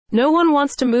No one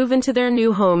wants to move into their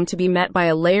new home to be met by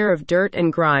a layer of dirt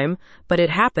and grime, but it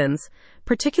happens,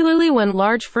 particularly when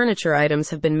large furniture items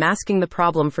have been masking the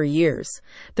problem for years.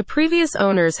 The previous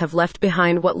owners have left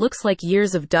behind what looks like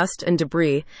years of dust and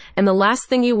debris, and the last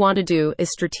thing you want to do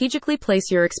is strategically place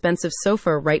your expensive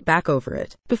sofa right back over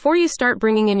it. Before you start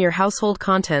bringing in your household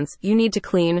contents, you need to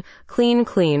clean,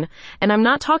 and I'm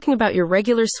not talking about your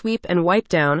regular sweep and wipe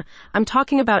down, I'm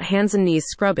talking about hands and knees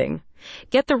scrubbing.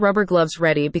 Get the rubber gloves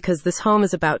ready because this home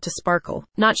is about to sparkle.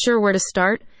 Not sure where to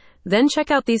start? Then check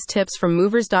out these tips from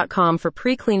movers.com for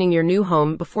pre-cleaning your new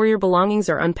home before your belongings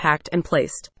are unpacked and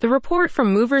placed. The report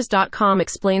from movers.com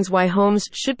explains why homes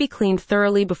should be cleaned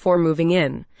thoroughly before moving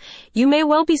in. You may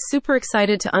well be super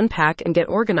excited to unpack and get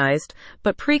organized,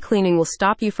 but pre-cleaning will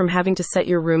stop you from having to set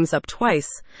your rooms up twice.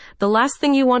 The last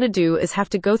thing you want to do is have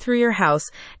to go through your house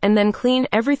and then clean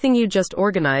everything you just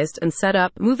organized and set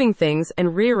up, moving things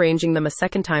and rearranging them a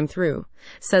second time through,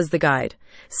 says the guide.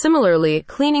 Similarly,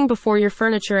 cleaning before your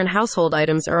furniture and household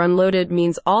items are unloaded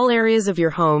means all areas of your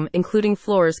home, including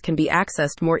floors, can be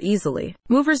accessed more easily.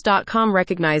 Movers.com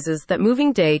recognizes that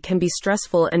moving day can be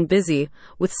stressful and busy,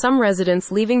 with some residents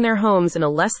leaving their homes in a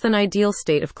less than ideal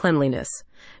state of cleanliness.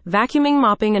 Vacuuming,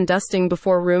 mopping, and dusting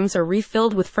before rooms are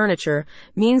refilled with furniture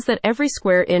means that every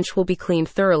square inch will be cleaned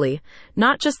thoroughly,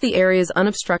 not just the areas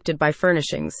unobstructed by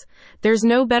furnishings. There's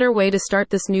no better way to start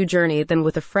this new journey than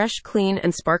with a fresh, clean,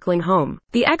 and sparkling home.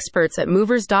 The experts at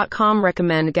Movers.com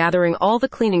recommend gathering all the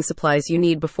cleaning supplies you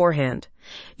need beforehand.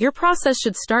 Your process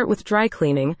should start with dry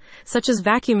cleaning, such as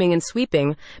vacuuming and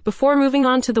sweeping, before moving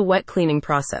on to the wet cleaning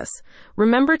process.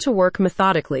 Remember to work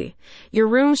methodically. Your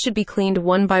rooms should be cleaned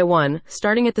one by one,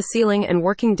 starting at the ceiling and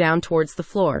working down towards the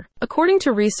floor. According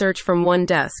to research from One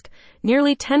Desk,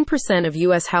 nearly 10% of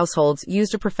U.S. households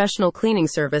used a professional cleaning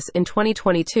service in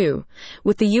 2022,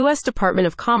 with the U.S. Department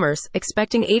of Commerce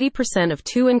expecting 80% of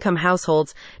two-income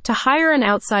households to hire an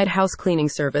outside house cleaning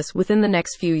service within the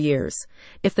next few years.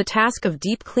 If the task of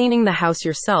deep cleaning the house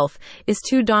yourself is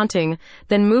too daunting,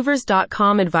 then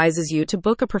Movers.com advises you to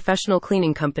book a professional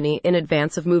cleaning company in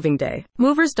advance of moving day.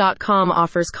 Movers.com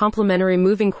offers complimentary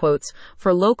moving quotes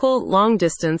for local,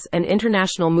 long-distance, and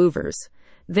international movers.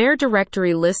 Their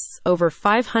directory lists over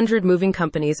 500 moving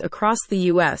companies across the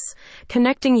U.S.,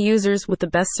 connecting users with the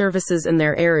best services in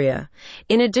their area.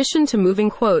 In addition to moving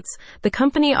quotes, the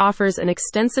company offers an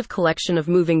extensive collection of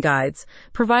moving guides,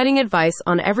 providing advice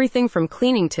on everything from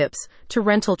cleaning tips to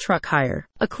rental truck hire.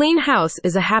 A clean house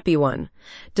is a happy one.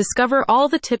 Discover all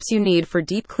the tips you need for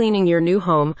deep cleaning your new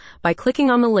home by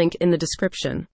clicking on the link in the description.